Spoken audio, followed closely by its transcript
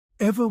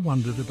Ever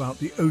wondered about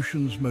the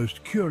ocean's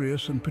most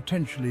curious and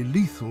potentially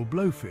lethal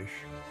blowfish?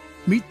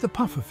 Meet the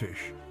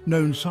pufferfish,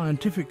 known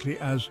scientifically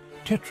as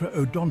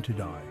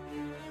tetraodontidae.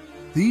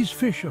 These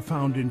fish are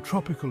found in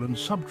tropical and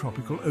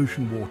subtropical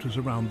ocean waters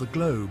around the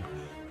globe.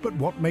 But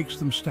what makes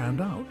them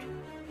stand out?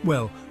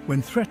 Well,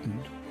 when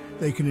threatened,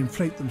 they can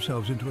inflate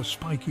themselves into a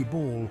spiky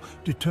ball,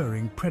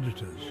 deterring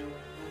predators.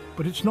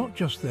 But it's not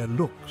just their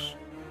looks.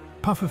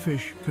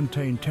 Pufferfish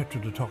contain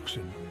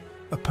tetrodotoxin,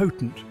 a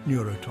potent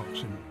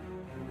neurotoxin.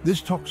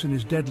 This toxin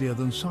is deadlier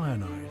than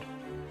cyanide,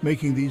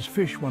 making these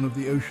fish one of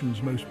the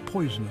ocean's most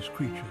poisonous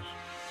creatures.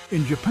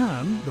 In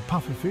Japan, the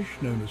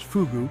pufferfish, known as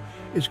fugu,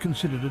 is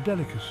considered a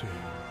delicacy.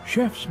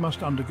 Chefs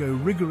must undergo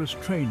rigorous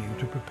training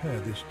to prepare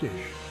this dish,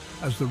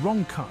 as the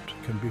wrong cut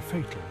can be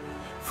fatal.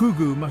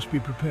 Fugu must be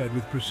prepared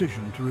with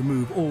precision to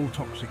remove all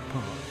toxic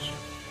parts.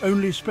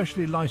 Only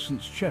specially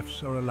licensed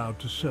chefs are allowed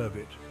to serve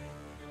it.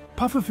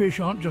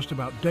 Pufferfish aren't just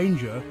about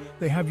danger,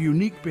 they have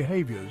unique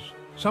behaviors.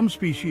 Some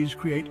species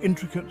create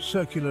intricate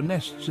circular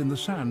nests in the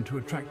sand to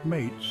attract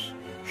mates,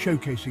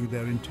 showcasing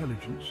their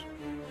intelligence.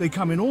 They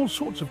come in all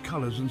sorts of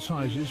colors and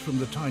sizes, from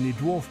the tiny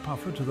dwarf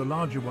puffer to the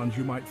larger ones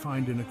you might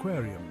find in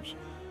aquariums.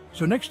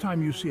 So next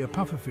time you see a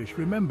pufferfish,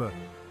 remember,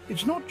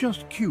 it's not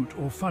just cute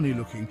or funny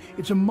looking,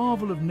 it's a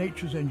marvel of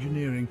nature's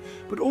engineering,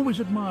 but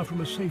always admire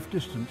from a safe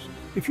distance.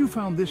 If you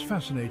found this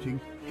fascinating,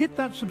 hit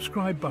that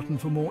subscribe button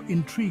for more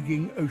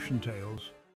intriguing ocean tales.